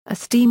A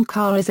steam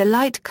car is a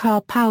light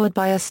car powered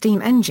by a steam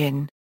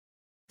engine.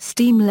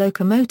 Steam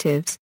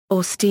locomotives,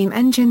 or steam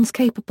engines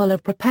capable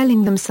of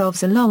propelling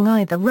themselves along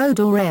either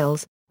road or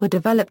rails, were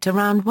developed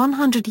around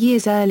 100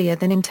 years earlier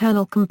than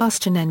internal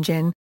combustion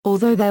engine,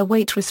 although their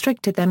weight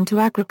restricted them to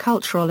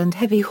agricultural and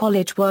heavy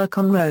haulage work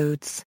on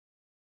roads.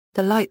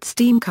 The light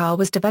steam car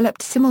was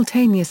developed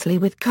simultaneously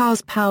with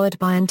cars powered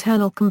by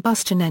internal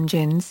combustion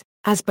engines,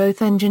 as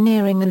both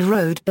engineering and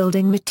road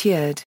building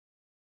matured.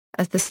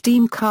 As the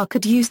steam car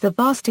could use the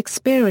vast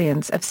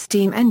experience of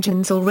steam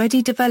engines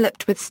already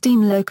developed with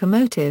steam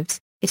locomotives,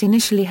 it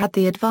initially had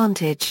the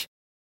advantage.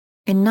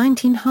 In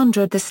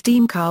 1900 the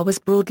steam car was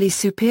broadly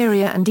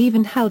superior and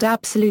even held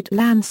absolute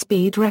land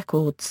speed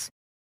records.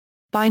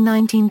 By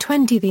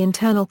 1920 the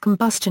internal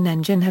combustion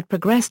engine had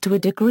progressed to a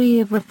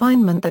degree of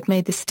refinement that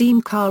made the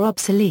steam car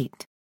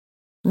obsolete.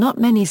 Not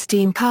many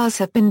steam cars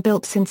have been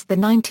built since the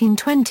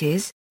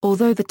 1920s,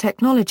 although the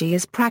technology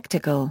is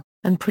practical,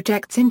 and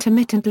projects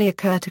intermittently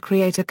occur to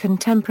create a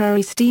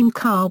contemporary steam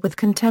car with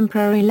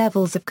contemporary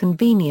levels of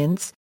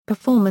convenience,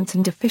 performance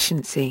and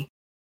efficiency.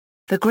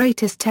 The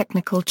greatest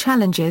technical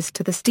challenges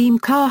to the steam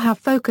car have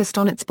focused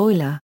on its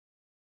boiler.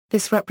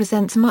 This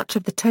represents much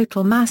of the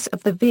total mass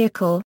of the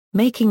vehicle,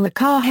 making the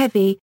car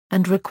heavy,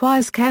 and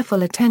requires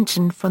careful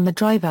attention from the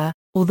driver,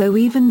 although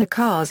even the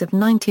cars of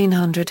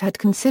 1900 had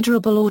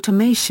considerable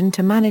automation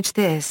to manage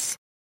this.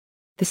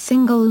 The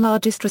single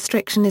largest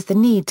restriction is the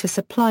need to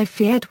supply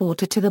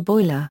feedwater to the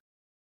boiler.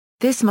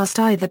 This must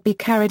either be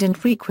carried and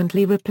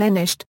frequently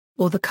replenished,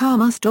 or the car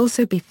must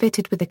also be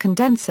fitted with a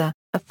condenser,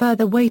 a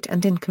further weight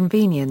and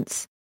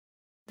inconvenience.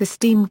 The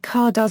steam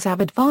car does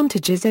have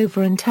advantages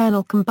over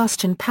internal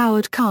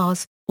combustion-powered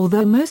cars,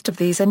 although most of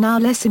these are now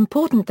less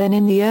important than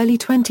in the early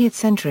 20th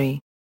century.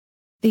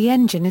 The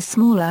engine is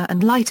smaller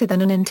and lighter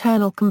than an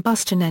internal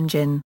combustion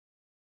engine.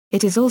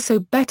 It is also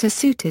better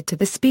suited to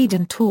the speed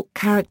and torque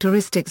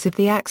characteristics of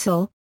the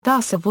axle,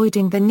 thus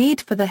avoiding the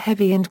need for the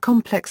heavy and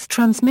complex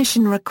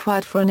transmission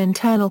required for an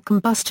internal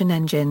combustion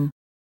engine.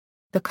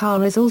 The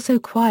car is also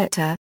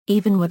quieter,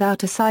 even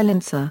without a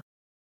silencer.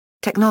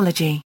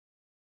 Technology.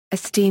 A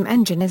steam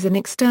engine is an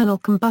external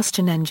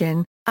combustion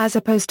engine, as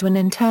opposed to an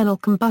internal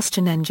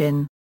combustion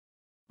engine.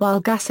 While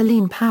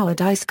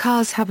gasoline-powered ICE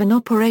cars have an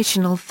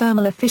operational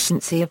thermal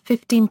efficiency of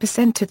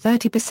 15% to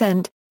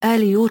 30%,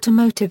 early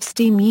automotive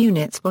steam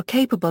units were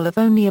capable of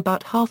only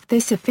about half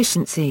this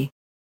efficiency.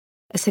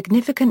 A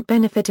significant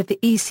benefit of the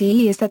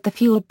ECE is that the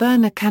fuel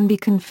burner can be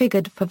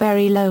configured for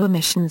very low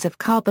emissions of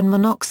carbon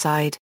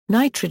monoxide,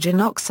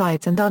 nitrogen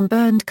oxides and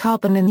unburned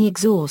carbon in the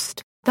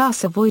exhaust,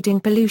 thus avoiding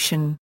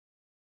pollution.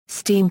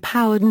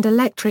 Steam-powered and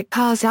electric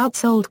cars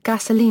outsold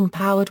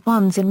gasoline-powered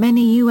ones in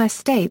many U.S.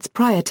 states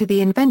prior to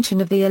the invention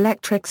of the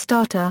electric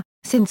starter,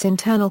 since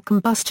internal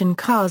combustion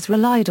cars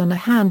relied on a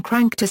hand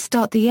crank to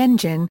start the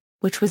engine,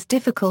 which was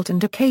difficult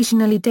and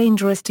occasionally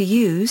dangerous to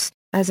use,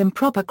 as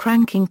improper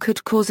cranking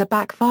could cause a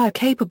backfire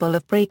capable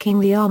of breaking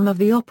the arm of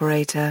the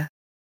operator.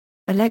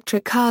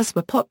 Electric cars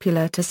were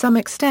popular to some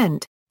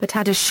extent, but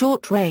had a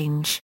short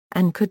range,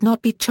 and could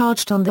not be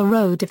charged on the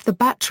road if the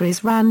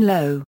batteries ran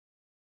low.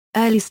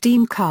 Early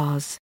steam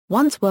cars,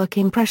 once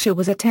working pressure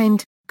was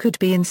attained, could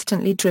be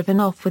instantly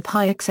driven off with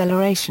high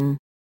acceleration.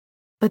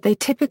 But they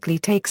typically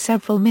take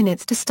several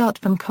minutes to start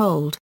from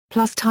cold,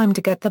 plus time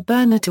to get the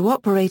burner to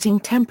operating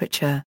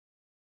temperature.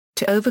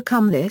 To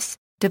overcome this,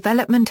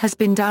 development has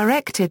been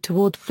directed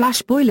toward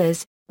flash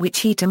boilers, which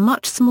heat a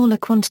much smaller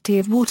quantity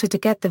of water to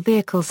get the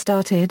vehicle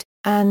started,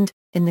 and,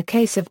 in the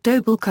case of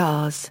Doble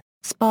cars,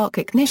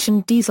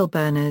 spark-ignition diesel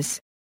burners.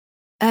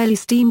 Early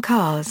steam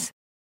cars.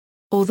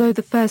 Although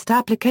the first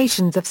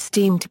applications of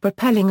steam to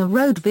propelling a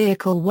road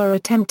vehicle were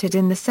attempted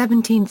in the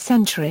 17th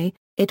century,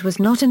 it was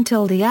not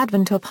until the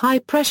advent of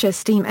high-pressure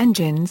steam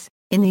engines,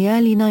 in the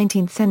early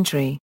 19th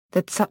century,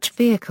 that such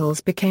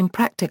vehicles became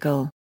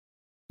practical.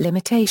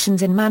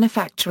 Limitations in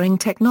manufacturing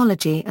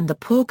technology and the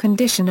poor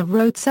condition of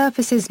road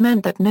surfaces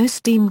meant that no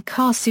steam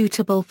car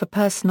suitable for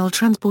personal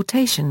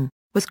transportation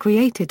was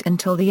created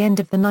until the end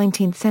of the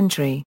 19th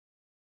century.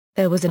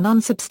 There was an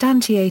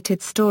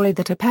unsubstantiated story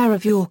that a pair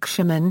of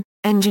Yorkshiremen,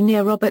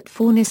 engineer Robert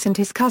Fornis and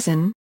his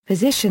cousin,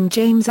 physician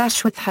James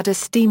Ashworth had a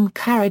steam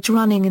carriage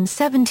running in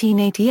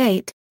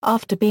 1788,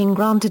 after being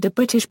granted a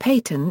British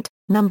patent,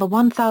 number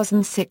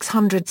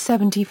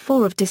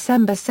 1674 of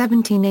December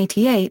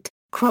 1788,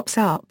 crops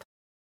up.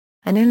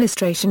 An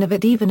illustration of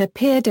it even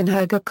appeared in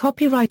Herger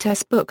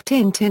copyrighter's book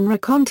Tintin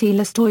raconte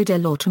l'histoire de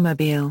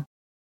l'automobile.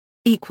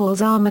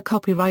 Arma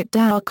copyright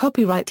d'art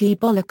copyright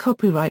Ebola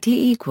copyright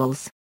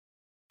equals.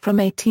 From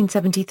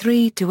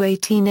 1873 to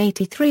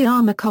 1883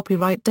 Arma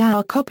copyright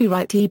d'art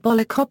copyright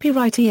Ebola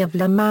copyright of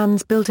Le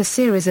Mans built a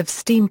series of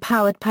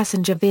steam-powered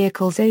passenger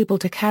vehicles able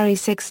to carry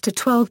 6 to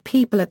 12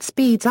 people at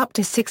speeds up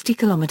to 60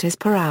 km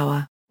per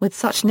hour, with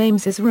such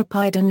names as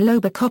Rapide and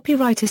Loba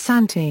copyright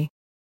Santi.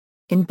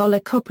 In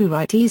Bola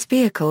copyrightees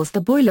vehicles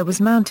the boiler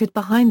was mounted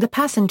behind the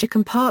passenger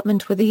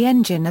compartment with the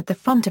engine at the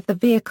front of the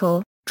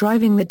vehicle,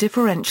 driving the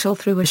differential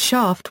through a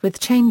shaft with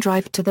chain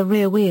drive to the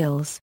rear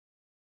wheels.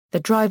 The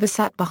driver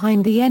sat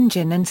behind the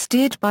engine and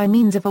steered by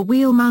means of a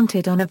wheel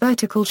mounted on a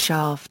vertical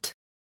shaft.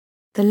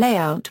 The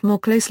layout more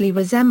closely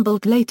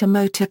resembled later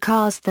motor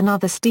cars than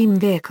other steam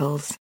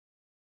vehicles.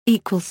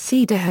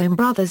 Cederholm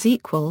Brothers In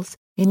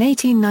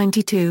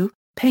 1892,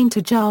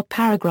 painter Jar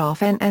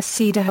Paragraph N.S.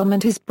 Cederholm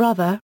and his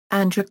brother,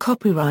 Andrew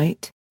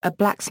Copyright, a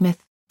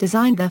blacksmith,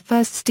 designed their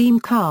first steam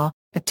car,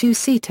 a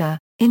two-seater,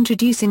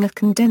 introducing a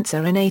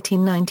condenser in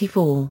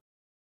 1894.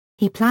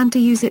 He planned to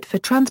use it for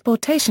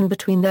transportation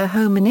between their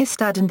home in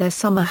Ystad and their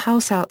summer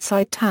house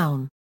outside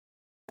town.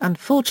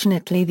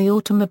 Unfortunately, the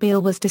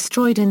automobile was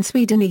destroyed in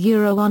Sweden,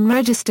 a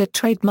unregistered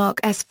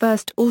trademark's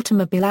first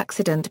automobile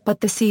accident,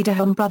 but the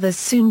Cederholm brothers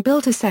soon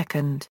built a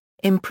second,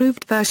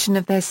 improved version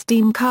of their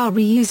steam car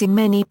reusing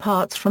many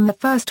parts from the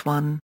first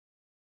one.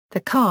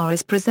 The car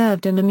is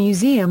preserved in a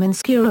museum in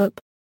Skurup.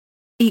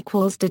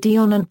 De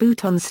Dion and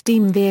Bouton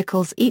steam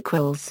vehicles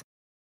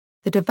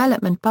The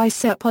development by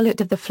Sir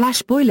Pollitt of the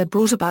flash boiler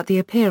brought about the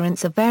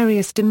appearance of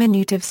various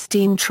diminutive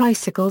steam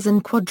tricycles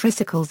and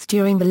quadricycles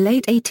during the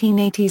late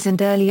 1880s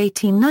and early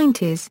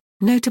 1890s,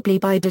 notably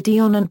by de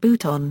Dion and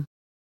Bouton.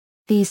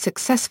 These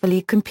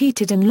successfully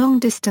competed in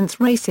long-distance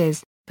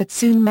races, but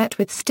soon met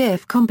with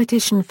stiff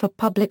competition for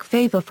public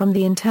favor from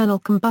the internal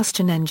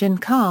combustion engine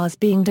cars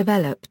being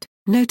developed,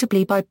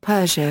 notably by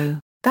Peugeot,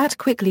 that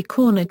quickly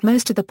cornered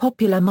most of the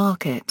popular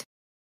market.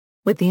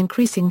 With the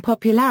increasing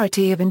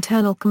popularity of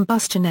internal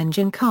combustion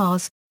engine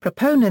cars,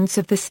 proponents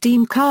of the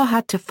steam car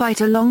had to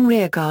fight a long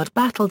rearguard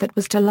battle that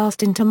was to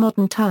last into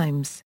modern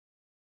times.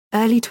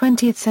 Early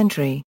 20th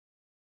century.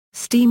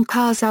 Steam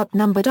cars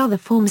outnumbered other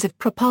forms of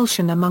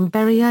propulsion among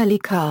very early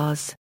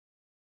cars.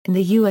 In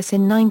the U.S.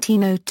 in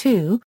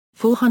 1902,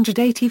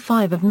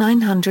 485 of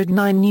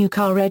 909 new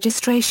car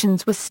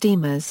registrations were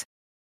steamers.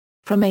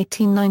 From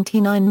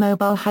 1899,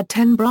 Mobil had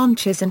 10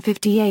 branches and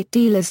 58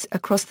 dealers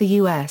across the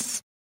U.S.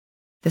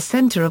 The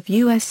center of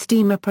U.S.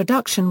 steamer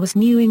production was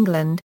New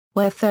England,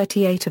 where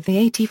 38 of the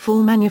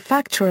 84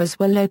 manufacturers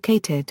were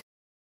located.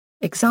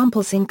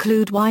 Examples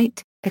include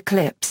White,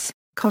 Eclipse,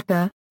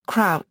 Cotter,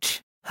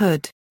 Crouch,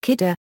 Hood,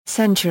 Kidder,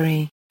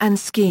 Century, and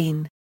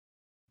Skeen.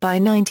 By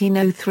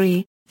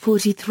 1903,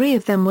 43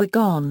 of them were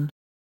gone.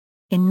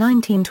 In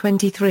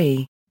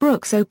 1923,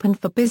 Brooks opened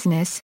for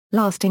business,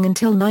 lasting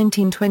until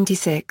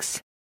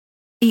 1926.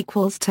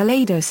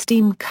 Toledo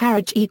steam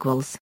carriage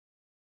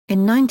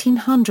In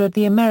 1900,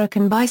 the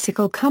American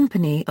Bicycle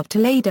Company of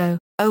Toledo,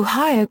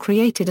 Ohio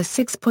created a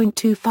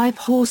 6.25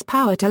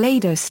 horsepower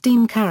Toledo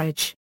steam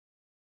carriage.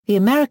 The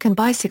American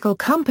Bicycle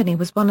Company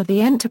was one of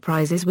the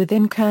enterprises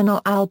within Colonel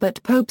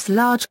Albert Pope's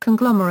large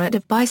conglomerate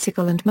of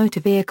bicycle and motor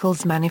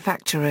vehicles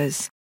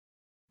manufacturers.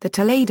 The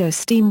Toledo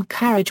steam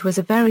carriage was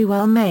a very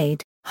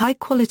well-made,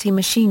 high-quality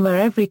machine where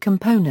every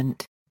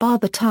component, bar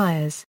the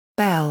tires,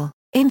 bell,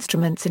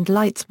 instruments and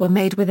lights were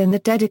made within the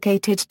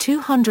dedicated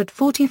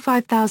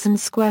 245,000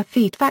 square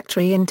feet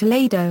factory in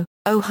Toledo,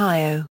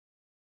 Ohio.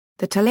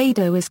 The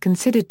Toledo is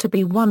considered to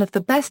be one of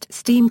the best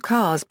steam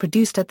cars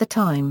produced at the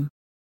time.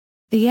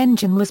 The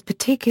engine was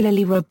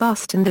particularly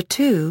robust and the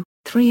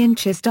 2.3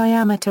 inches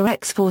diameter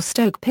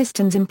X4-stroke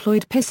pistons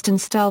employed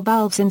piston-style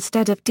valves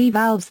instead of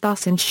D-valves,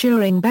 thus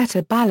ensuring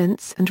better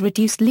balance and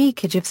reduced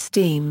leakage of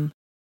steam.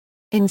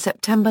 In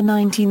September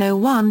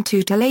 1901,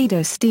 2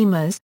 Toledo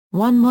steamers,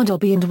 one Model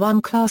B and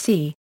one Class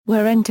E,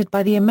 were entered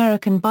by the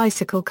American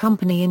Bicycle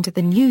Company into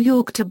the New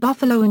York to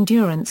Buffalo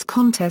Endurance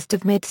Contest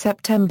of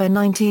mid-September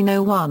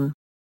 1901.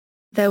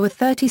 There were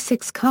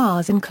 36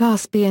 cars in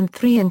Class B and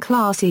 3 in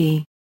Class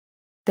E.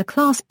 The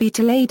Class B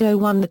Toledo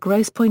won the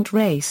Grosse Pointe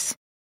race.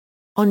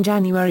 On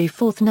January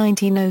 4,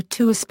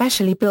 1902, a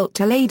specially built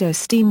Toledo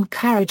steam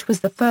carriage was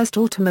the first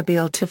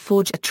automobile to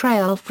forge a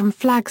trail from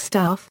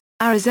Flagstaff,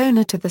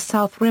 Arizona to the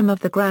south rim of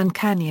the Grand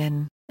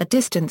Canyon, a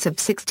distance of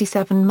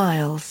 67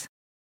 miles.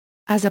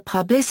 As a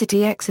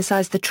publicity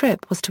exercise, the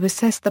trip was to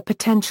assess the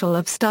potential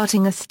of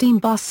starting a steam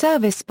bus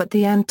service, but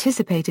the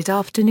anticipated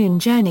afternoon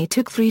journey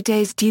took 3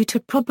 days due to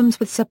problems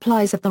with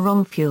supplies of the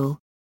wrong fuel.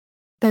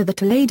 Though the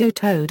Toledo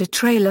towed a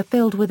trailer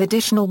filled with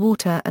additional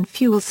water and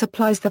fuel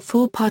supplies, the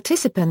 4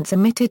 participants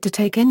omitted to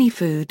take any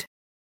food.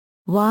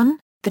 1.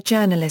 The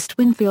journalist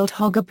Winfield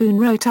Hoggaboon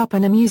wrote up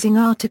an amusing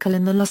article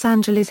in the Los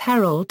Angeles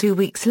Herald 2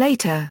 weeks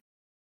later.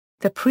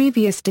 The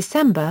previous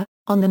December,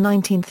 on the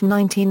 19th,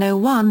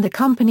 1901, the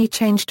company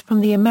changed from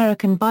the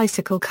American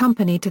Bicycle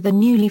Company to the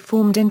newly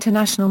formed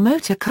International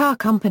Motor Car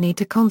Company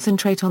to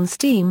concentrate on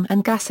steam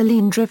and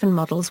gasoline-driven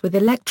models, with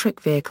electric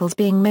vehicles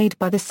being made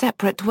by the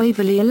separate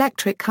Waverly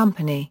Electric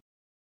Company.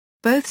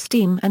 Both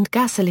steam and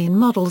gasoline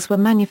models were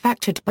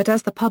manufactured, but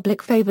as the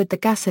public favored the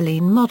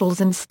gasoline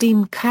models and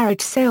steam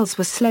carriage sales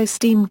were slow,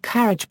 steam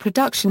carriage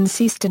production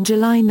ceased in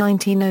July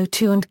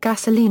 1902 and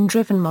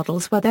gasoline-driven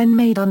models were then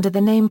made under the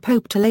name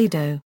Pope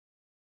Toledo.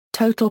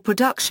 Total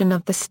production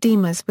of the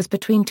steamers was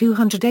between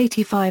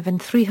 285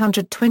 and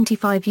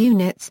 325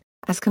 units,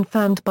 as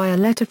confirmed by a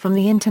letter from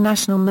the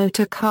International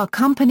Motor Car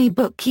Company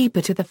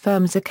bookkeeper to the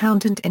firm's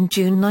accountant in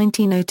June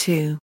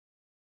 1902.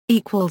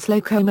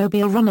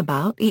 Locomobile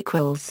runabout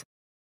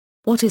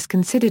What is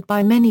considered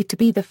by many to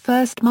be the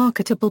first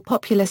marketable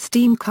popular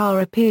steam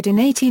car appeared in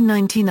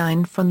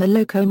 1899 from the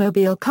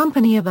Locomobile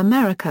Company of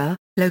America,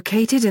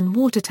 located in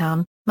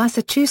Watertown,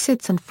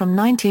 Massachusetts, and from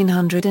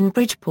 1900 in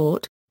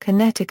Bridgeport,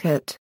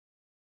 Connecticut.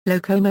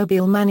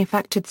 Locomobile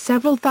manufactured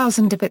several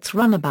thousand of its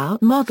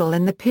runabout model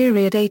in the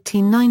period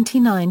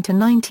 1899 to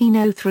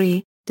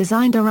 1903,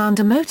 designed around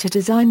a motor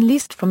design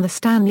leased from the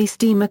Stanley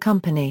Steamer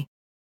Company.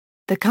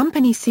 The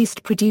company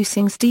ceased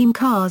producing steam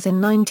cars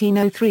in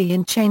 1903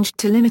 and changed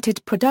to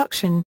limited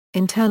production,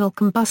 internal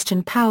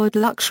combustion-powered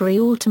luxury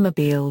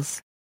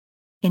automobiles.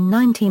 In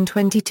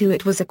 1922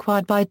 it was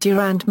acquired by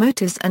Durand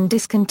Motors and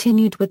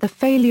discontinued with the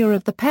failure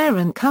of the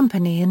parent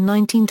company in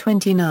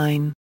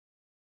 1929.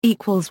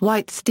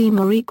 White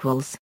Steamer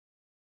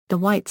 =. The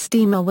White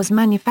Steamer was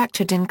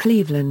manufactured in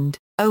Cleveland,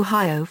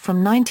 Ohio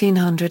from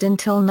 1900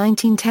 until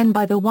 1910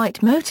 by the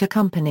White Motor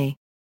Company.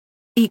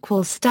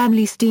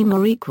 Stanley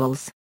Steamer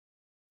 =.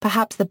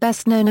 Perhaps the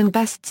best-known and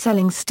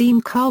best-selling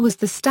steam car was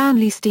the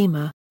Stanley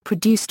Steamer,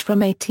 produced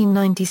from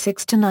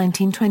 1896 to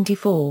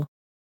 1924.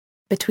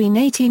 Between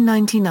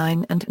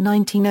 1899 and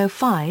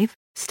 1905,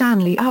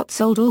 Stanley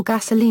outsold all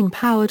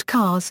gasoline-powered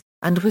cars,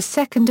 and was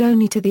second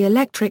only to the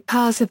electric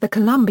cars of the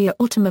Columbia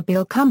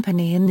Automobile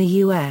Company in the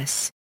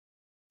U.S.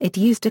 It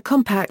used a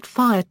compact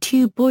fire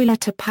tube boiler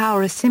to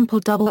power a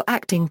simple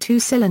double-acting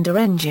two-cylinder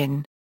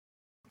engine.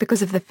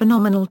 Because of the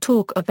phenomenal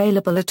torque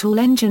available at all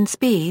engine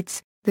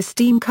speeds, the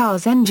steam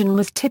car's engine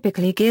was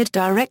typically geared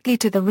directly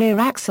to the rear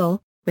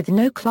axle, with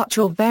no clutch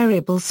or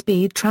variable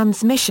speed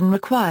transmission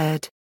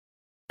required.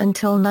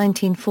 Until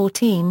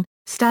 1914,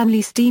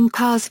 Stanley steam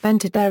cars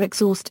vented their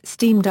exhaust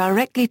steam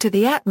directly to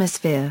the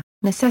atmosphere,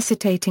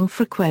 necessitating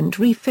frequent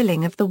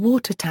refilling of the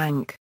water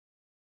tank.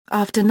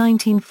 After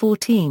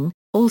 1914,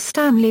 all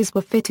Stanleys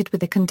were fitted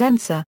with a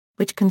condenser,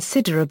 which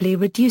considerably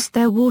reduced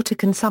their water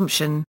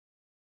consumption.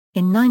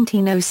 In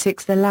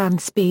 1906 the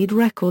land speed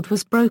record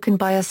was broken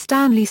by a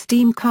Stanley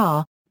steam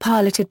car,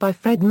 piloted by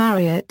Fred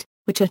Marriott,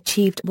 which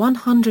achieved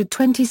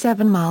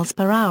 127 miles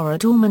per hour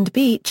at Ormond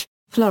Beach,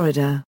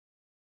 Florida.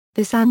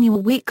 This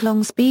annual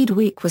week-long speed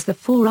week was the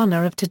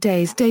forerunner of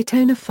today's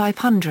Daytona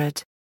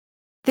 500.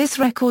 This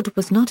record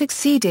was not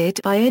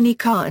exceeded by any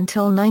car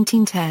until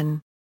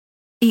 1910.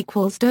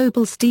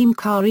 Doble steam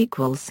car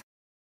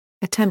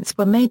 =. Attempts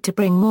were made to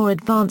bring more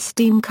advanced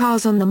steam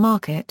cars on the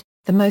market,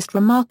 the most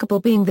remarkable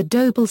being the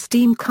Doble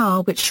steam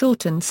car, which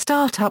shortened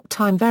start-up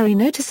time very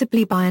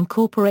noticeably by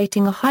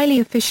incorporating a highly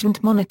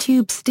efficient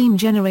monotube steam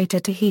generator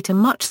to heat a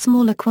much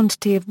smaller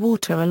quantity of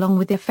water along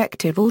with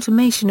effective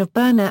automation of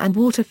burner and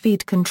water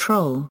feed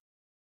control.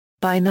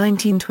 By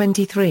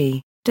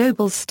 1923,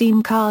 Doble's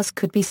steam cars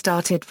could be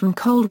started from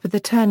cold with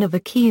the turn of a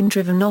key and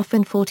driven off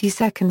in 40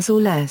 seconds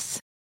or less.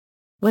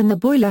 When the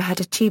boiler had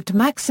achieved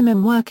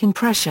maximum working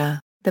pressure,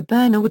 the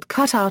burner would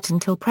cut out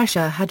until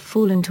pressure had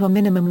fallen to a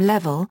minimum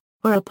level,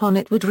 whereupon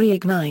it would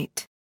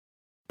reignite.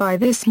 By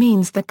this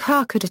means the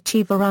car could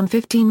achieve around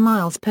 15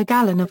 miles per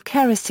gallon of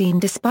kerosene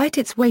despite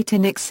its weight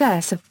in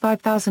excess of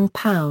 5,000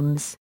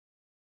 pounds.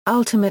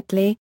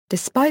 Ultimately,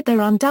 despite their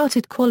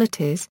undoubted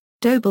qualities,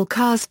 Doble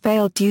cars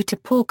failed due to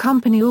poor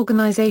company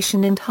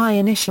organization and high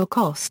initial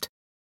cost.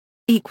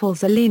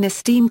 Alena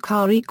steam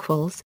car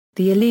 =.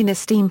 The Alena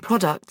Steam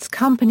Products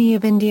Company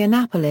of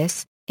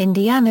Indianapolis,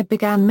 Indiana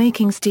began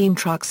making steam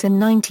trucks in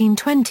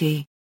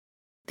 1920.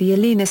 The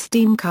Alena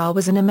steam car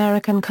was an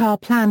American car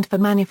planned for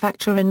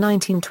manufacture in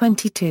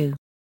 1922.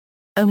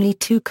 Only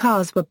 2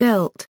 cars were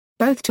built,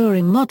 both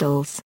touring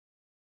models.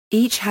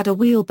 Each had a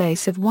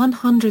wheelbase of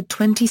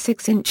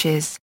 126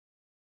 inches.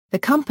 The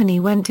company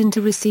went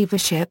into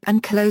receivership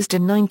and closed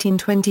in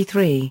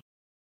 1923.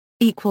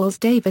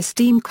 Davis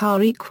steam car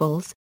 =.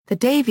 The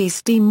Davies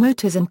Steam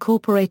Motors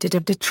Incorporated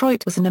of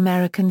Detroit was an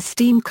American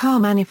steam car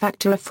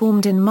manufacturer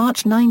formed in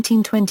March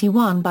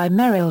 1921 by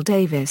Merrill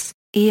Davis,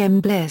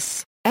 E.M.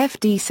 Bliss,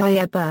 F.D.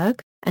 Seyerberg,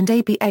 and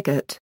A.B.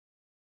 Eggert.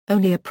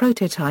 Only a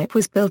prototype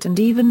was built and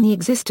even the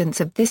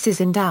existence of this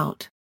is in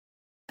doubt.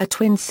 A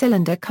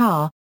twin-cylinder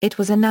car, it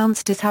was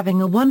announced as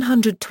having a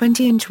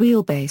 120-inch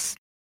wheelbase.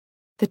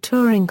 The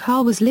touring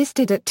car was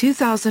listed at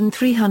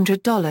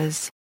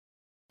 $2,300.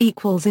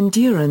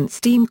 Endurance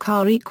steam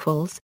car =.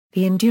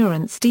 The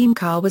Endurance steam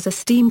car was a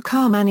steam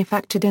car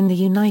manufactured in the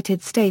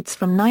United States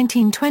from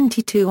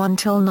 1922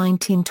 until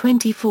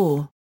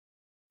 1924.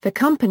 The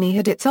company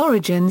had its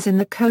origins in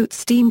the Colt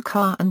steam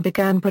car and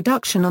began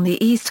production on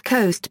the East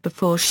Coast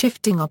before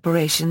shifting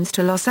operations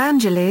to Los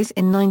Angeles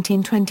in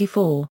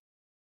 1924.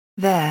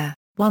 There,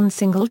 one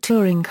single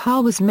touring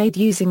car was made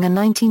using a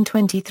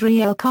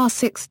 1923 L-Car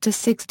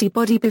 6-60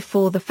 body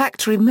before the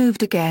factory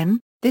moved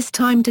again, this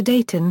time to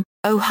Dayton,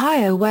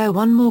 Ohio, where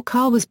one more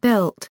car was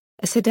built,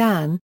 a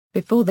sedan,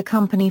 before the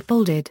company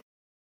folded.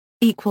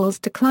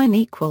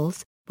 Decline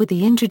 =. With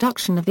the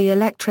introduction of the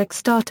electric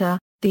starter,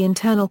 the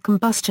internal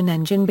combustion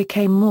engine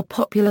became more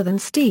popular than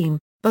steam,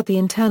 but the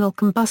internal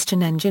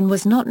combustion engine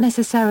was not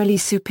necessarily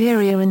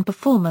superior in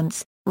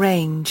performance,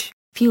 range,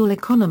 fuel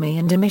economy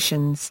and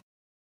emissions.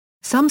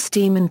 Some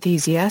steam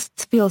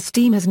enthusiasts feel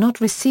steam has not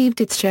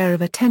received its share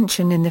of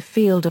attention in the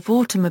field of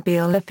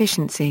automobile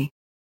efficiency.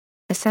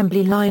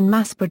 Assembly line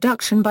mass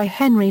production by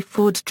Henry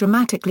Ford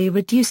dramatically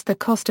reduced the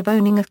cost of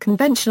owning a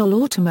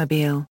conventional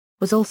automobile,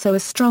 was also a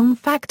strong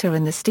factor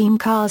in the steam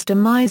car's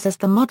demise as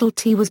the Model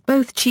T was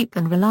both cheap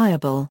and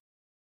reliable.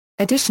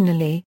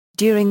 Additionally,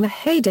 during the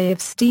heyday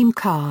of steam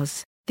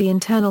cars, the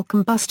internal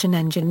combustion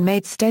engine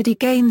made steady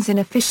gains in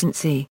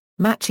efficiency,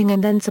 matching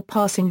and then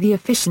surpassing the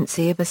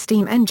efficiency of a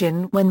steam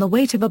engine when the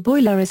weight of a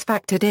boiler is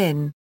factored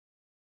in.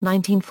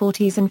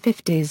 1940s and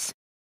 50s.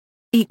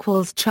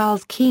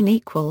 Charles Keene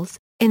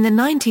In the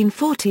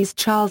 1940s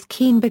Charles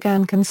Keene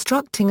began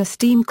constructing a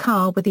steam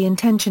car with the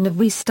intention of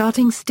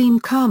restarting steam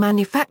car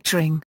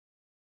manufacturing.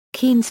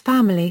 Keene's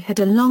family had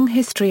a long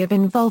history of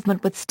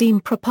involvement with steam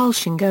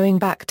propulsion going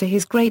back to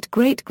his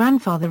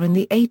great-great-grandfather in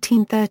the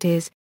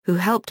 1830s, who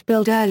helped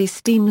build early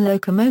steam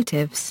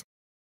locomotives.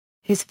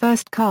 His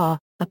first car,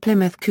 a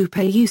Plymouth Coupe,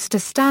 used a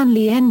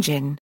Stanley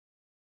engine.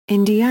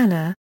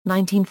 Indiana,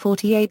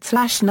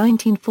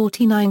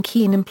 1948-1949.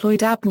 Keene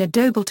employed Abner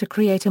Doble to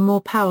create a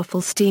more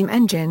powerful steam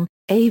engine,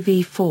 a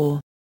V4.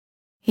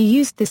 He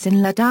used this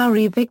in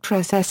LaDowry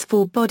Victress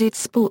S4-bodied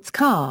sports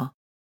car.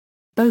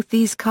 Both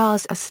these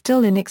cars are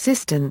still in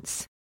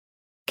existence.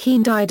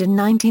 Keene died in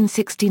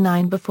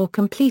 1969 before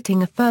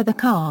completing a further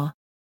car.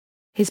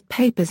 His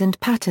papers and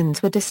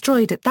patents were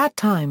destroyed at that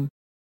time.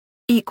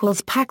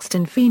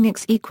 Paxton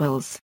Phoenix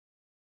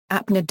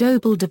Abner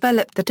Doble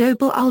developed the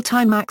Doble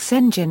Ultimax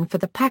engine for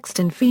the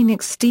Paxton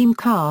Phoenix steam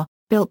car,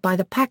 built by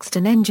the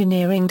Paxton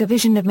Engineering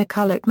Division of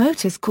McCulloch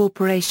Motors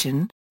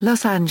Corporation,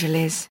 Los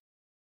Angeles.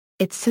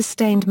 Its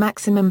sustained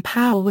maximum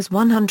power was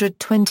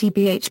 120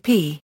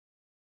 bhp.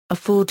 A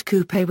Ford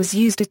Coupe was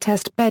used as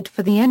test bed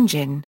for the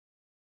engine.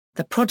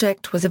 The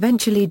project was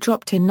eventually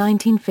dropped in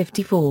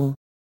 1954.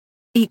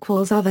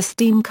 Other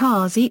steam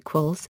cars.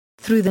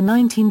 Through the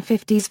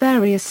 1950s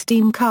various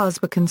steam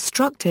cars were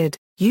constructed,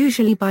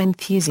 usually by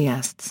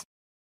enthusiasts.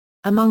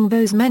 Among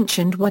those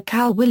mentioned were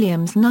Cal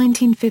Williams'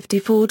 1950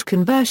 Ford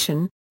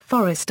conversion,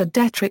 Forrester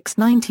Detrick's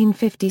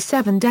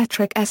 1957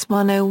 Detrick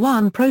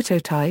S101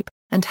 prototype,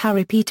 and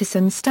Harry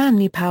Peterson's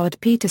Stanley-powered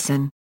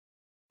Peterson.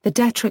 The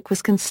Detrick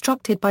was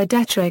constructed by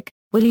Detrick,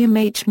 William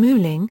H.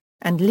 Mooling,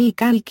 and Lee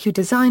Gallique, who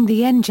designed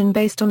the engine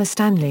based on a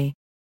Stanley.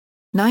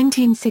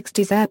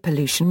 1960s air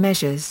pollution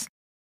measures.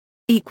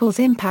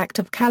 Impact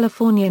of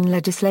Californian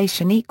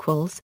legislation.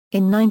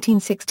 In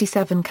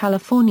 1967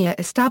 California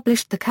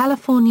established the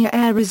California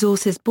Air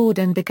Resources Board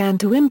and began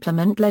to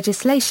implement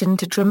legislation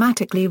to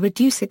dramatically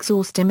reduce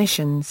exhaust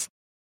emissions.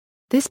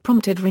 This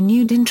prompted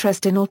renewed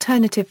interest in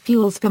alternative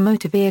fuels for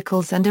motor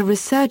vehicles and a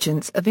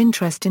resurgence of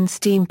interest in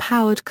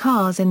steam-powered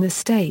cars in the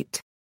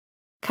state.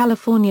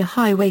 California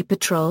Highway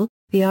Patrol.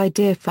 The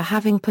idea for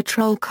having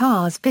patrol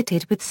cars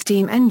fitted with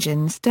steam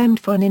engines stemmed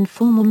from an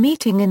informal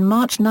meeting in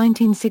March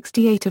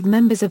 1968 of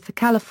members of the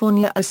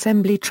California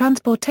Assembly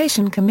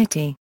Transportation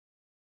Committee.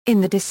 In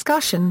the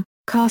discussion,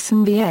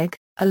 Carson Vieg,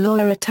 a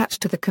lawyer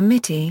attached to the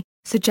committee,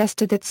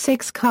 suggested that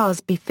 6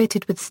 cars be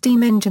fitted with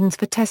steam engines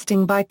for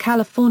testing by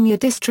California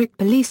District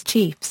Police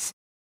Chiefs.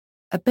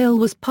 A bill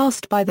was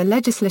passed by the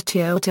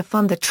legislature to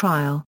fund the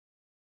trial.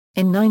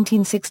 In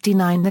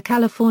 1969 the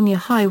California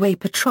Highway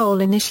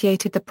Patrol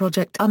initiated the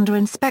project under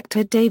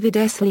Inspector David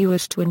S.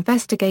 Lewis to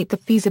investigate the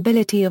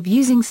feasibility of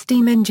using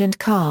steam-engined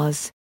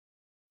cars.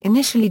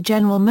 Initially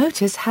General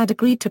Motors had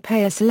agreed to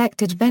pay a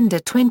selected vendor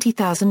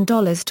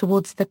 $20,000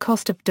 towards the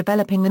cost of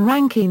developing the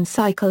Rankine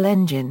cycle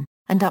engine,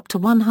 and up to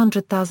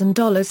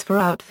 $100,000 for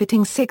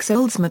outfitting 6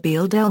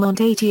 Oldsmobile Delmont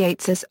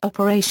 88s as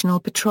operational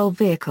patrol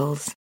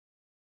vehicles.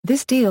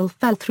 This deal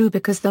fell through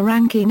because the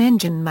Rankine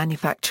engine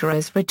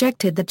manufacturers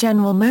rejected the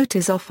General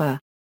Motors offer.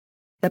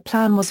 The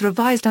plan was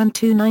revised and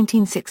 2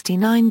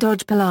 1969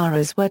 Dodge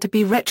Polaras were to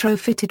be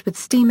retrofitted with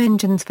steam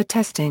engines for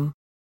testing.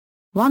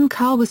 One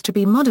car was to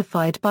be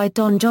modified by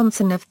Don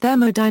Johnson of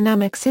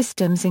Thermodynamic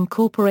Systems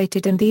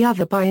Incorporated and the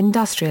other by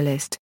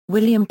industrialist,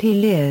 William P.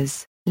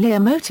 Lears, Lear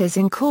Motors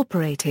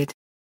Incorporated.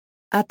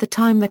 At the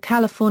time the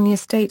California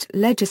state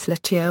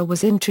legislature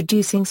was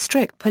introducing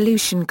strict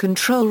pollution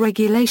control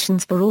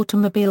regulations for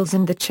automobiles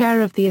and the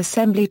chair of the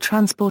Assembly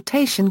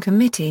Transportation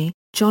Committee,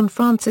 John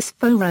Francis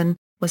Foran,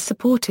 was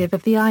supportive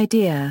of the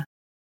idea.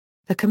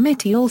 The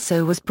committee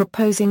also was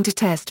proposing to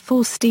test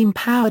 4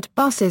 steam-powered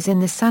buses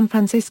in the San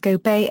Francisco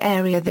Bay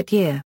Area that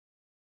year.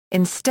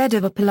 Instead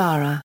of a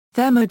Polara,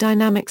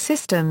 Thermodynamic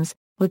Systems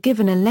were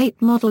given a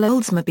late-model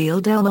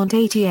Oldsmobile Delmont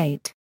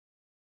 88.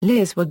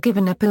 Lears were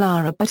given a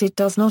Polara but it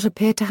does not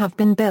appear to have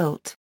been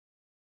built.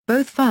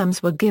 Both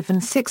firms were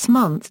given 6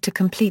 months to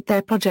complete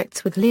their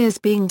projects, with Lears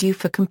being due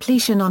for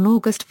completion on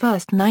August 1,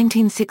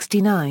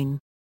 1969.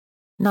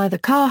 Neither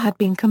car had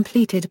been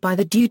completed by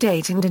the due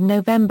date, and in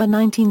November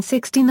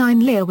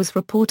 1969 Lear was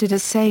reported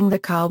as saying the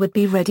car would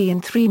be ready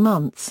in 3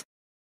 months.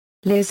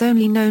 Lear's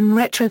only known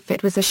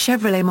retrofit was a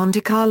Chevrolet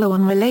Monte Carlo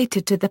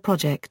unrelated to the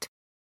project.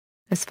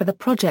 As for the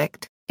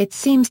project, it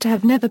seems to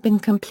have never been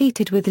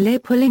completed, with Lear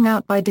pulling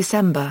out by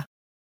December.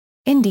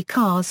 Indy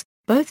cars.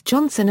 Both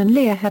Johnson and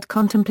Lear had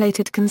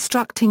contemplated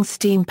constructing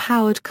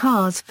steam-powered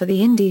cars for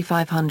the Indy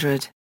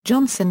 500,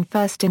 Johnson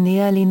first in the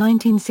early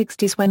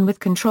 1960s when with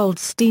controlled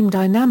steam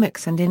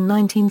dynamics and in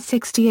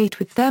 1968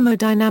 with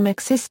thermodynamic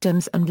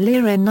systems, and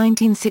Lear in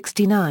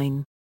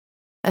 1969.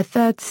 A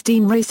third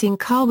steam racing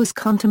car was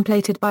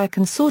contemplated by a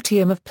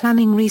consortium of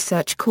Planning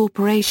Research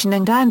Corporation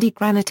and Andy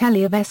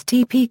Granatelli of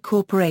STP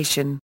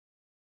Corporation.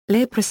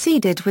 Lear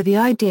proceeded with the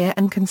idea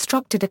and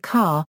constructed a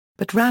car,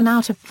 but ran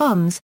out of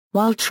funds,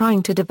 while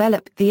trying to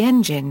develop the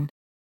engine.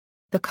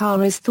 The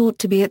car is thought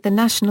to be at the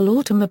National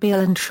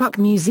Automobile and Truck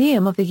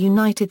Museum of the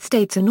United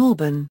States in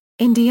Auburn,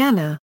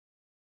 Indiana.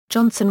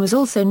 Johnson was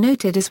also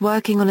noted as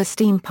working on a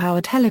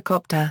steam-powered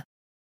helicopter.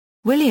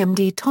 William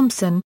D.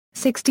 Thompson,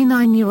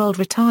 69-year-old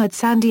retired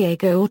San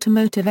Diego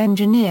automotive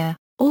engineer,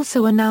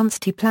 also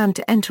announced he planned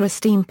to enter a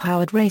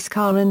steam-powered race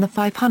car in the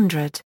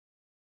 500.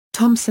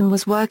 Thompson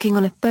was working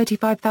on a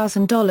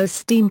 $35,000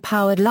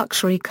 steam-powered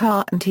luxury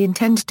car and he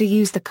intended to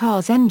use the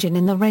car's engine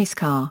in the race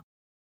car.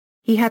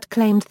 He had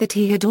claimed that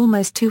he had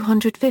almost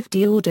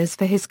 250 orders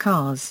for his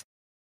cars.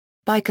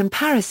 By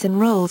comparison,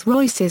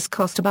 Rolls-Royces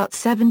cost about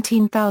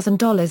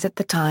 $17,000 at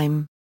the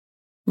time.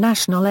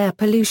 National Air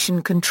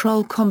Pollution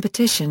Control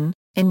Competition.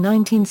 In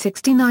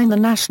 1969, the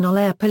National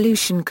Air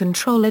Pollution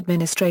Control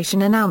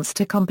Administration announced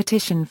a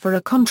competition for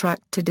a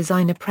contract to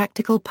design a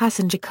practical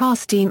passenger car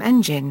steam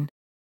engine.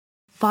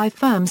 5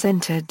 firms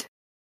entered.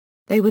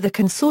 They were the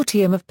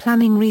consortium of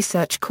Planning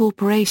Research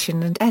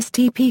Corporation and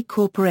STP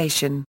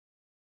Corporation.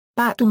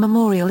 Battle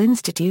Memorial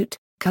Institute,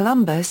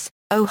 Columbus,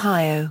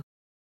 Ohio.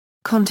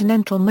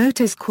 Continental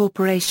Motors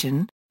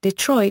Corporation,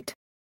 Detroit.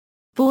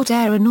 Vought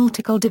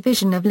Aeronautical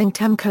Division of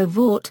Lintemco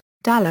Vought,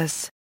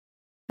 Dallas.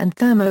 And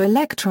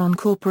Thermoelectron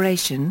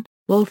Corporation,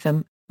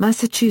 Waltham,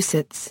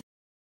 Massachusetts.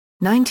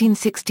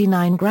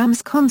 1969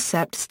 Graham's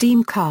concept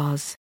steam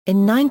cars.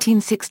 In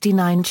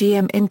 1969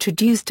 GM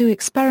introduced 2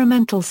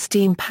 experimental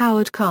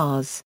steam-powered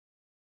cars.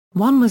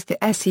 One was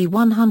the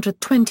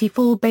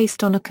SE-124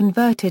 based on a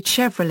converted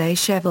Chevrolet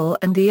Chevelle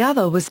and the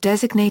other was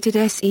designated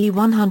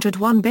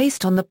SE-101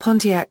 based on the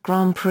Pontiac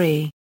Grand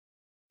Prix.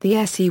 The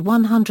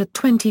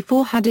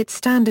SE-124 had its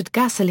standard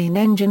gasoline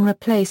engine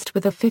replaced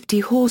with a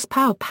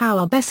 50-horsepower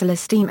Power Besseler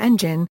steam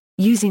engine,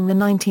 using the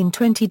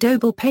 1920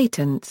 Doble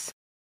patents.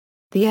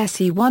 The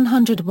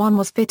SE-101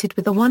 was fitted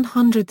with a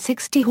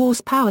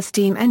 160-horsepower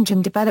steam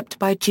engine developed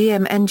by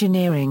GM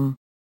Engineering.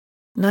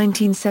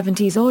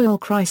 1970s oil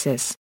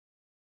crisis.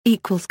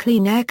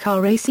 Clean air car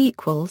race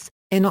equals.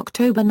 In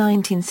October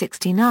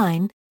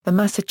 1969, the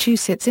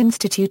Massachusetts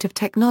Institute of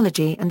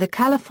Technology and the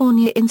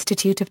California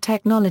Institute of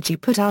Technology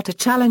put out a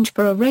challenge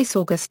for a race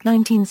August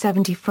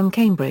 1970 from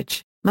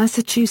Cambridge,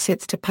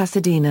 Massachusetts to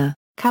Pasadena,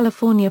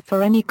 California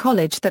for any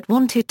college that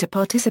wanted to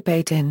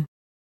participate in.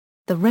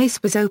 The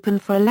race was open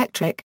for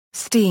electric,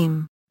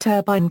 steam,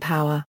 turbine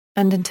power,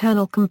 and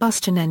internal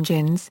combustion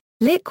engines,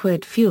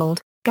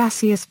 liquid-fueled,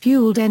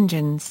 gaseous-fueled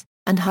engines,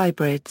 and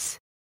hybrids.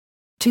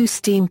 2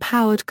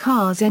 steam-powered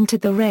cars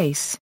entered the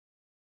race.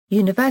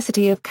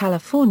 University of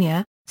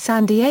California,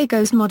 San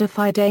Diego's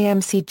modified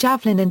AMC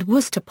Javelin and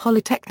Worcester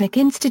Polytechnic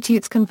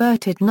Institute's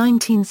converted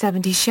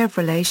 1970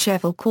 Chevrolet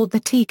Chevelle called the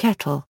Tea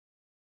Kettle.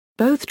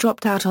 Both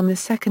dropped out on the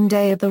second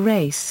day of the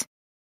race.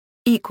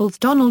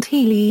 Donald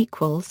Healey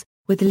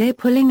with Lear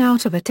pulling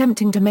out of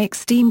attempting to make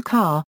steam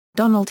car,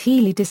 Donald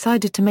Healey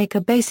decided to make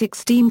a basic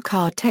steam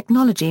car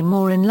technology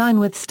more in line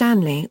with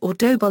Stanley or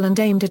Doble and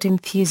aimed at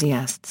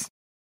enthusiasts.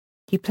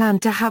 He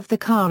planned to have the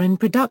car in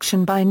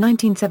production by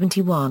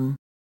 1971.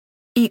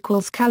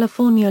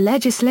 California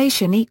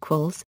legislation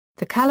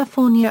The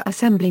California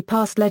Assembly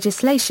passed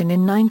legislation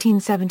in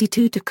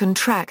 1972 to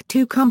contract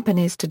 2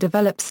 companies to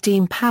develop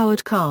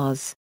steam-powered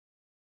cars.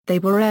 They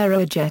were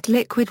Aerojet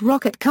Liquid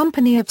Rocket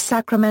Company of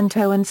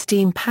Sacramento and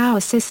Steam Power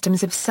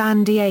Systems of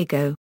San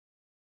Diego.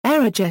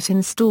 Aerojet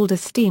installed a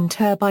steam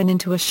turbine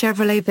into a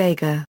Chevrolet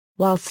Vega,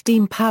 while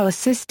Steam Power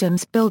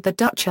Systems built the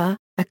Dutcher,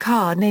 a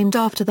car named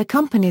after the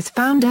company's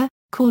founder,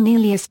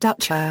 Cornelius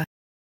Dutcher.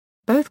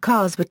 Both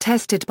cars were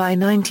tested by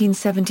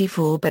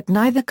 1974 but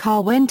neither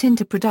car went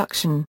into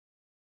production.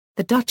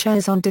 The Dutcher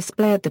is on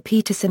display at the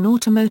Peterson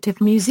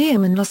Automotive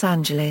Museum in Los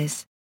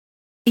Angeles.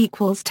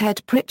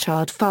 Ted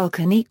Pritchard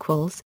Falcon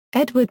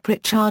Edward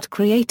Pritchard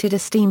created a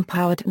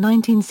steam-powered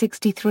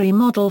 1963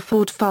 model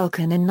Ford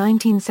Falcon in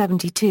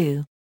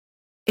 1972.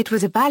 It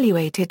was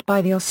evaluated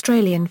by the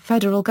Australian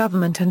federal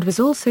government and was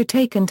also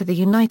taken to the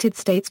United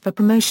States for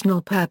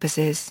promotional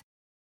purposes.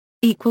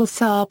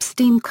 Saab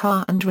steam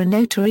car and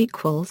Renault.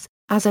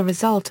 As a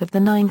result of the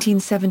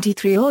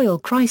 1973 oil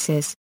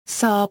crisis,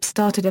 Saab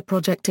started a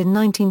project in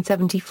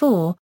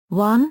 1974,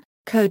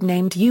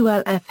 codenamed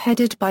ULF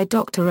headed by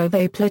Dr.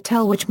 Ove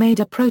Plotel, which made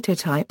a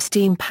prototype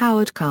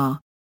steam-powered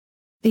car.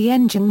 The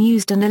engine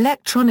used an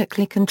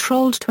electronically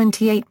controlled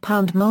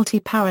 28-pound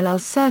multi-parallel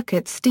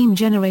circuit steam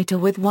generator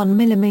with 1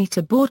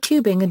 mm bore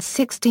tubing and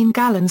 16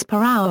 gallons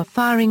per hour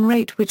firing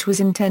rate, which was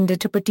intended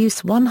to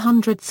produce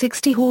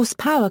 160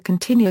 horsepower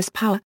continuous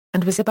power,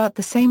 and was about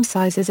the same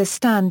size as a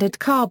standard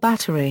car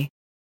battery.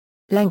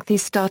 Lengthy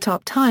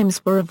start-up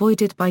times were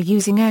avoided by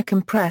using air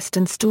compressed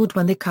and stored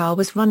when the car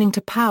was running to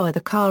power the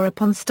car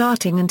upon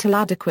starting until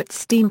adequate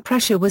steam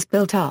pressure was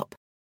built up.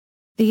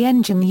 The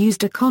engine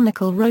used a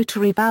conical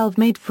rotary valve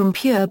made from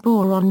pure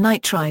boron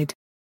nitride.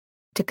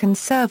 To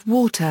conserve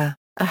water,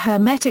 a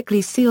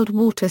hermetically sealed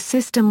water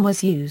system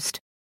was used.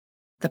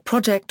 The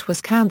project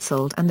was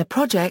cancelled and the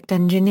project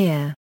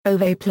engineer,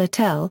 Ove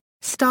Platel,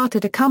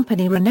 started a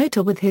company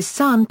Renault with his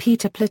son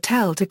Peter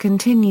Platel to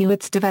continue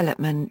its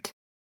development.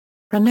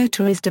 Renault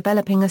is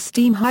developing a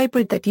steam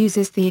hybrid that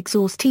uses the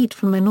exhaust heat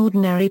from an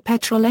ordinary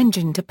petrol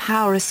engine to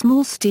power a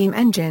small steam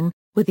engine,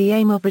 with the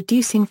aim of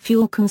reducing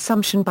fuel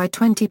consumption by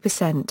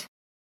 20%.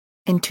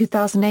 In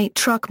 2008,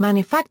 truck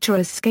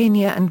manufacturers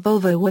Scania and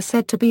Volvo were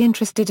said to be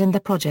interested in the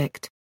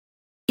project.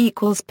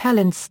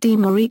 Pelland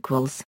steamer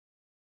equals.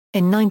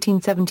 In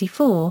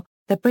 1974,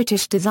 the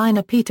British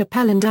designer Peter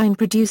Pellandine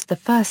produced the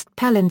first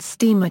Pelland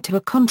steamer to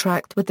a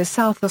contract with the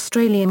South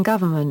Australian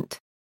government.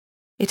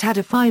 It had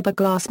a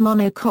fiberglass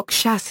monocoque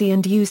chassis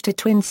and used a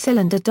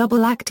twin-cylinder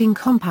double-acting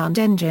compound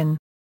engine.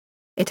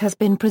 It has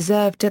been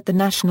preserved at the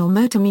National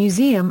Motor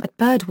Museum at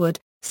Birdwood,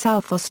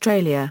 South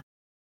Australia.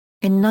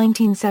 In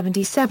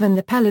 1977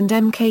 the Pelland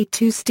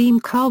Mk2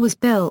 steam car was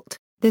built,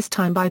 this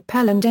time by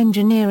Pelland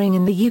Engineering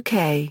in the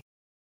UK.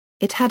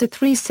 It had a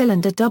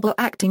three-cylinder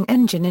double-acting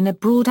engine in a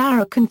broad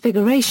arrow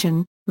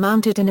configuration,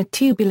 mounted in a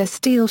tubular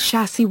steel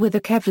chassis with a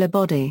Kevlar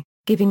body,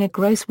 giving a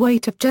gross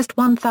weight of just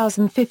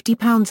 1,050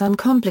 pounds.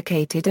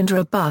 Uncomplicated and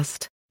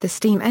robust, the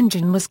steam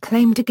engine was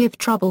claimed to give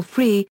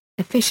trouble-free,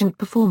 efficient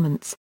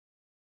performance.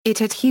 It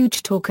had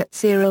huge torque at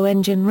zero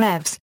engine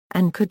revs,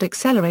 and could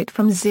accelerate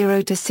from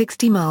 0 to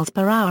 60 miles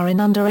per hour in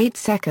under 8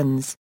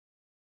 seconds.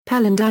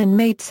 Pellandine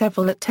made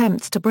several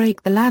attempts to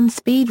break the land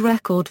speed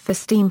record for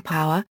steam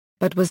power,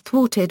 but was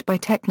thwarted by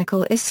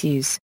technical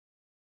issues.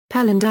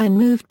 Pellandine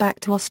moved back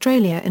to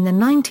Australia in the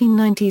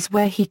 1990s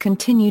where he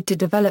continued to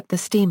develop the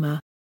steamer.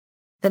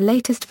 The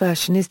latest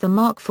version is the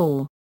Mark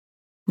IV.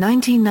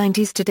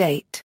 1990s to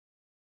date.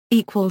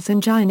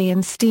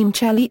 Engineering steam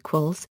shell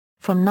equals,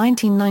 from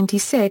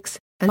 1996,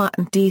 an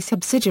R&D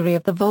subsidiary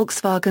of the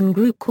Volkswagen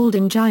Group called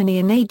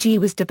Engineering AG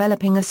was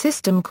developing a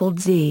system called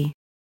Z.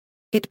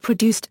 It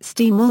produced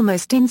steam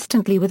almost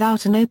instantly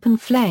without an open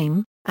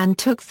flame, and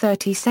took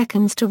 30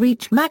 seconds to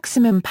reach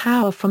maximum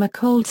power from a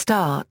cold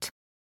start.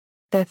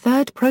 Their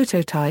third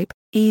prototype,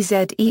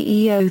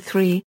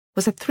 EZEE03,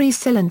 was a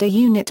three-cylinder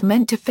unit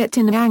meant to fit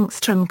in an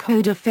Angstrom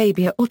Coda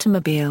Fabia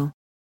automobile.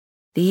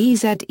 The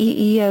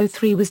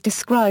EZEE03 was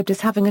described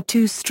as having a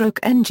two-stroke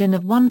engine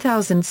of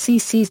 1,000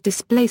 cc's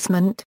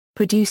displacement,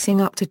 producing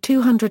up to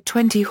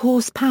 220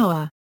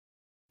 horsepower.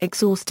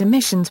 Exhaust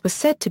emissions were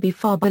said to be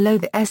far below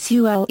the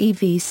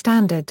SULEV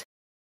standard.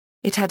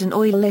 It had an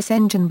oilless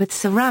engine with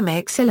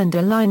ceramic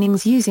cylinder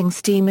linings using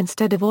steam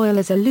instead of oil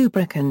as a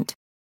lubricant.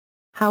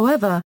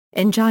 However,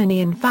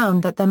 Engineering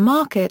found that the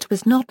market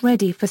was not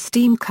ready for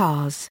steam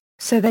cars,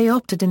 so they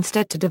opted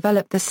instead to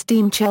develop the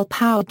steam shell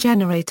power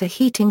generator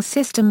heating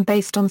system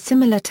based on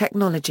similar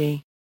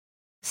technology.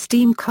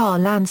 Steam car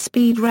land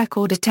speed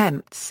record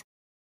attempts.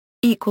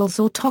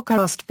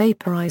 Autocarost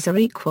vaporizer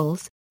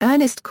equals,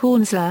 Ernest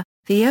Kornzler,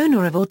 the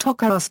owner of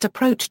Autocarost,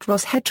 approached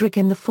Ross Hedrick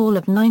in the fall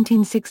of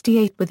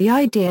 1968 with the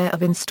idea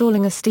of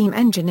installing a steam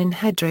engine in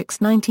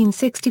Hedrick's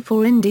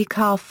 1964 Indy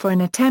car for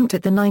an attempt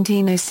at the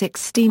 1906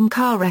 steam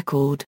car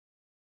record.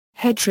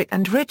 Hedrick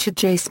and Richard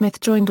J.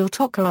 Smith joined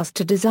Autocarost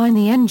to design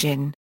the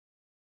engine.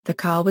 The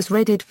car was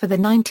rated for the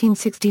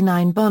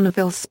 1969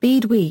 Bonneville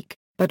Speed Week,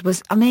 but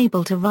was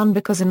unable to run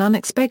because an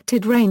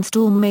unexpected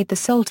rainstorm made the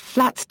salt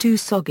flats too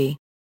soggy.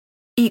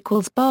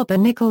 Barber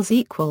Nichols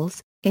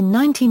equals, in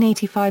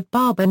 1985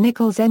 Barber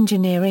Nichols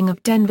Engineering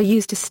of Denver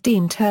used a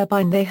steam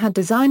turbine they had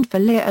designed for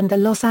Lear and the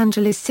Los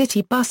Angeles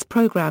City bus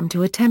program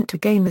to attempt to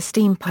gain the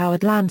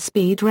steam-powered land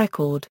speed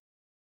record.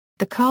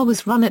 The car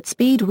was run at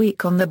Speed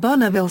Week on the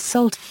Bonneville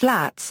Salt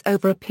Flats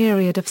over a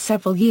period of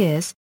several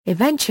years,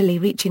 eventually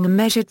reaching a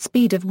measured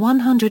speed of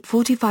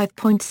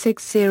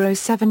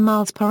 145.607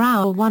 miles per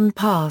hour one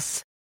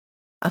pass.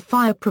 A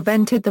fire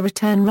prevented the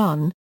return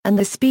run, and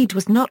the speed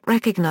was not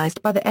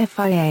recognized by the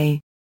FIA.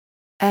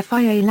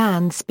 FIA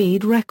land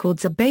speed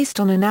records are based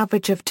on an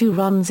average of 2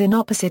 runs in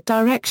opposite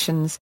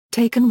directions,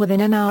 taken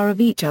within an hour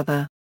of each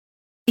other.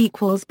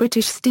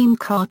 British Steam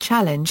Car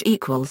Challenge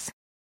equals.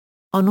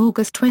 On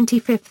August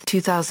 25,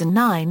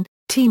 2009,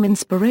 Team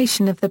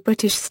Inspiration of the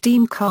British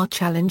Steam Car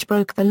Challenge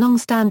broke the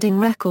long-standing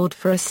record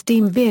for a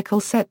steam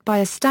vehicle set by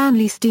a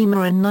Stanley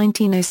steamer in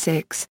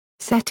 1906,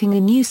 setting a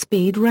new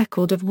speed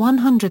record of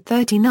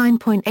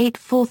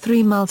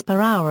 139.843 miles per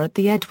hour at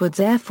the Edwards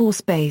Air Force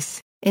Base,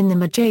 in the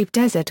Mojave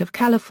Desert of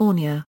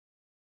California.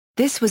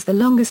 This was the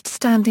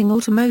longest-standing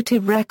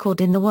automotive record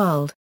in the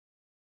world.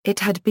 It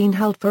had been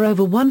held for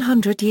over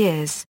 100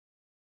 years.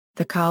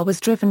 The car was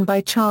driven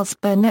by Charles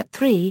Burnett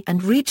III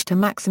and reached a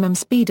maximum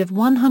speed of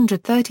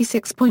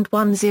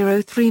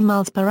 136.103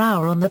 miles per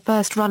hour on the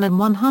first run and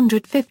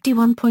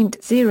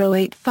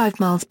 151.085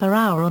 miles per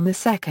hour on the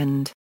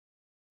second.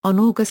 On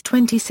August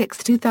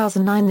 26,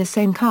 2009, the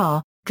same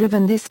car,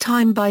 driven this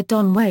time by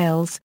Don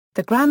Wales,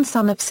 the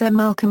grandson of Sir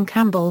Malcolm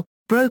Campbell,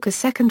 broke a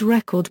second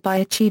record by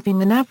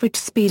achieving an average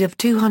speed of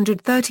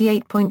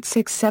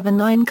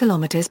 238.679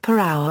 km per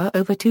hour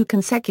over 2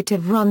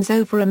 consecutive runs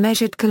over a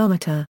measured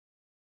kilometre.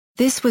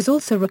 This was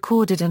also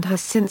recorded and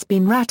has since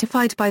been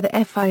ratified by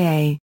the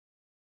FIA.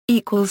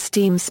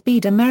 Steam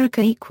Speed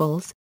America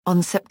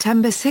On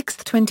September 6,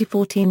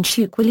 2014,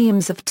 Chuck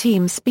Williams of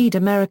Team Speed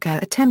America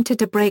attempted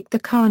to break the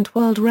current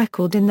world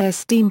record in their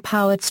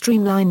steam-powered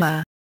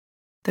Streamliner.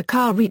 The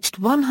car reached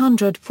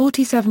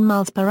 147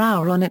 miles per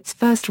hour on its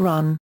first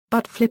run,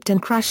 but flipped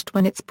and crashed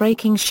when its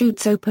braking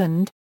chutes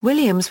opened.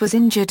 Williams was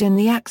injured in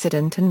the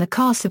accident and the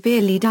car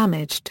severely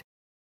damaged.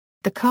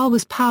 The car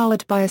was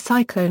powered by a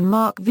Cyclone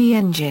Mark V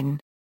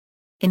engine.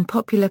 In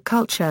popular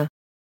culture,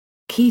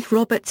 Keith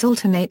Roberts'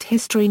 alternate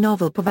history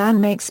novel Pavan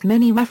makes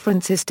many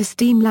references to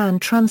steam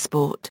land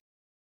transport.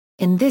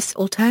 In this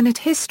alternate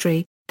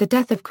history, the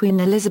death of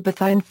Queen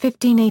Elizabeth I in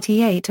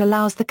 1588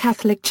 allows the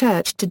Catholic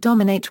Church to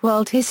dominate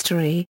world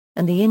history,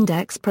 and the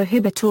Index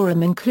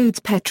Prohibitorum includes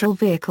petrol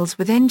vehicles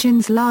with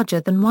engines larger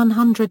than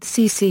 100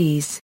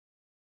 cc's.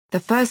 The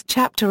first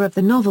chapter of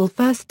the novel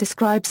first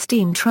describes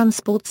steam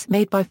transports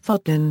made by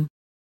Fodlan.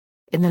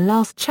 In the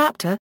last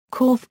chapter,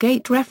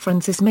 Corfgate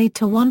reference is made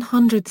to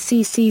 100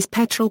 cc's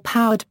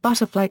petrol-powered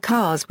butterfly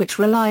cars which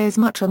rely as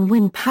much on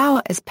wind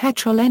power as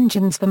petrol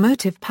engines for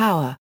motive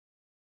power.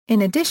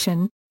 In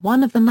addition,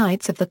 one of the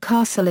knights of the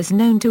castle is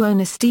known to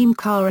own a steam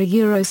car,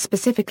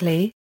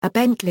 specifically, a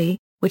Bentley,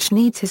 which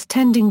needs his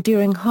tending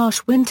during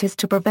harsh winters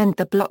to prevent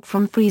the block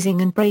from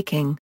freezing and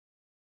breaking.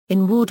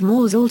 In Ward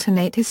Moore's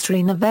alternate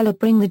history novella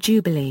Bring the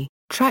Jubilee,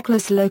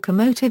 trackless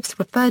locomotives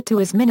referred to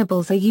as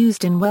minibals are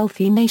used in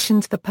wealthy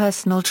nations for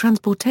personal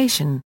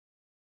transportation.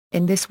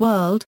 In this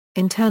world,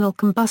 internal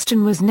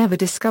combustion was never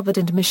discovered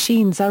and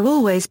machines are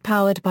always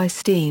powered by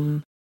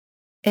steam.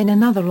 In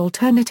another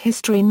alternate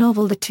history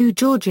novel The Two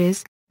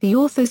Georges, the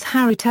authors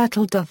Harry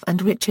Turtledove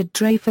and Richard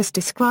Dreyfuss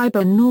describe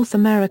a North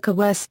America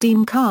where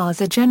steam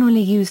cars are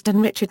generally used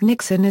and Richard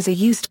Nixon is a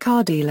used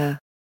car dealer.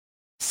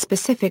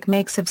 Specific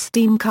makes of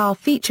steam car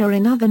feature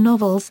in other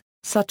novels,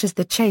 such as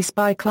The Chase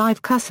by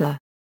Clive Cussler.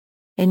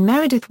 In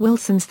Meredith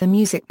Willson's The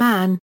Music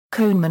Man,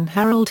 Coneman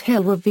Harold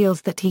Hill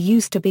reveals that he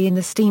used to be in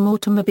the steam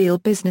automobile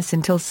business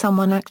until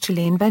someone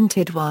actually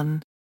invented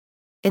one.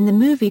 In the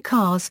movie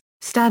Cars,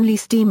 Stanley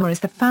Steamer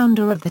is the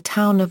founder of the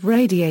town of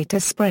Radiator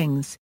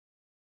Springs.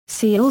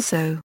 See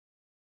also.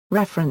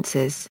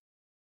 References.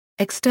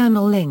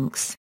 External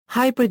links,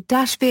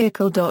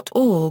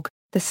 hybrid-vehicle.org,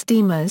 The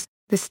Steamers,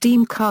 the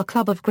Steam Car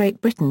Club of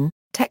Great Britain,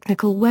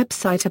 technical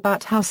website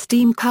about how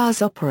steam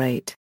cars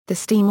operate, the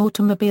Steam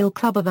Automobile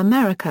Club of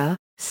America,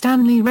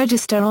 Stanley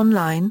Register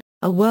Online,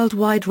 a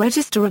worldwide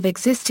register of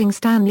existing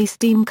Stanley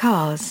steam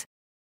cars.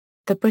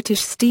 The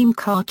British Steam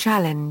Car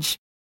Challenge.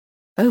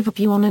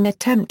 Overview on an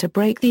attempt to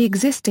break the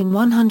existing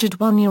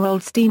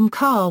 101-year-old steam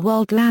car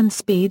world land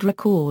speed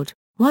record,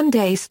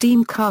 one-day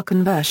steam car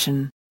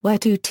conversion, where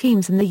two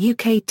teams in the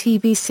UK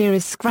TV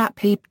series Scrap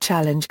Heap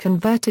Challenge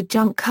converted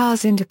junk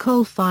cars into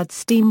coal-fired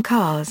steam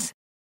cars.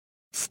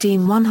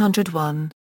 Steam 101.